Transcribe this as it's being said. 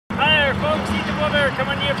Weather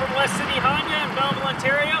coming to you from West City Honda in Belleville,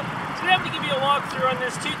 Ontario. Today I'm going to give you a walkthrough on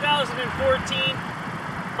this 2014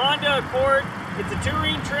 Honda Accord. It's a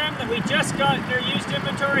touring trim that we just got in their used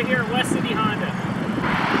inventory here at West City Honda.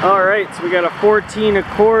 Alright, so we got a 14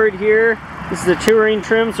 Accord here. This is a touring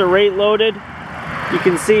trim, so rate loaded. You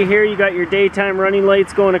can see here you got your daytime running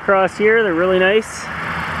lights going across here. They're really nice.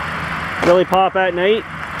 Really pop at night.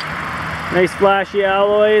 Nice flashy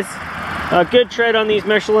alloys. Good tread on these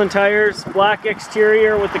Michelin tires. Black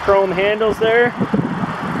exterior with the chrome handles there.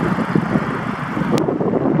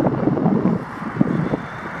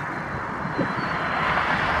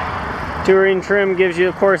 Touring trim gives you,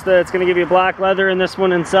 of course, it's going to give you black leather in this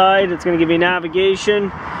one inside. It's going to give you navigation.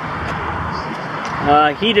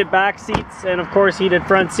 Heated back seats, and of course heated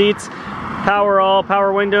front seats. Power all,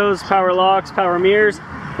 power windows, power locks, power mirrors.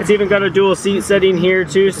 It's even got a dual seat setting here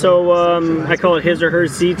too, so I call it his or her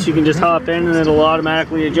seats. You can just hop in and it'll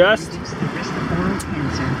automatically adjust.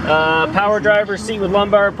 Power driver's seat with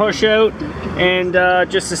lumbar push out, and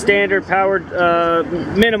just a standard powered,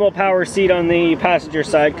 minimal power seat on the passenger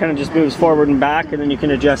side. Kind of just moves forward and back, and then you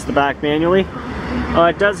can adjust the back manually.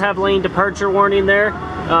 It does have lane departure warning there,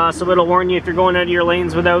 so it'll warn you if you're going out of your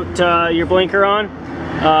lanes without your blinker on.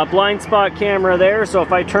 Blind spot camera there, so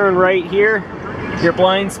if I turn right here, your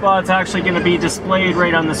blind spot's actually going to be displayed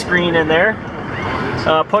right on the screen in there.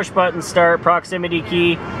 Push button start, proximity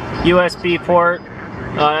key, USB port,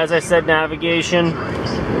 as I said, navigation.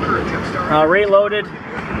 Rate loaded.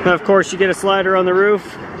 And of course you get a slider on the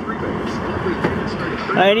roof.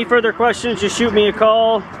 Any further questions, just shoot me a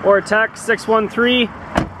call or a text,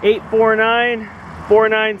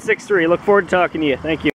 613-849-4963. Look forward to talking to you. Thank you.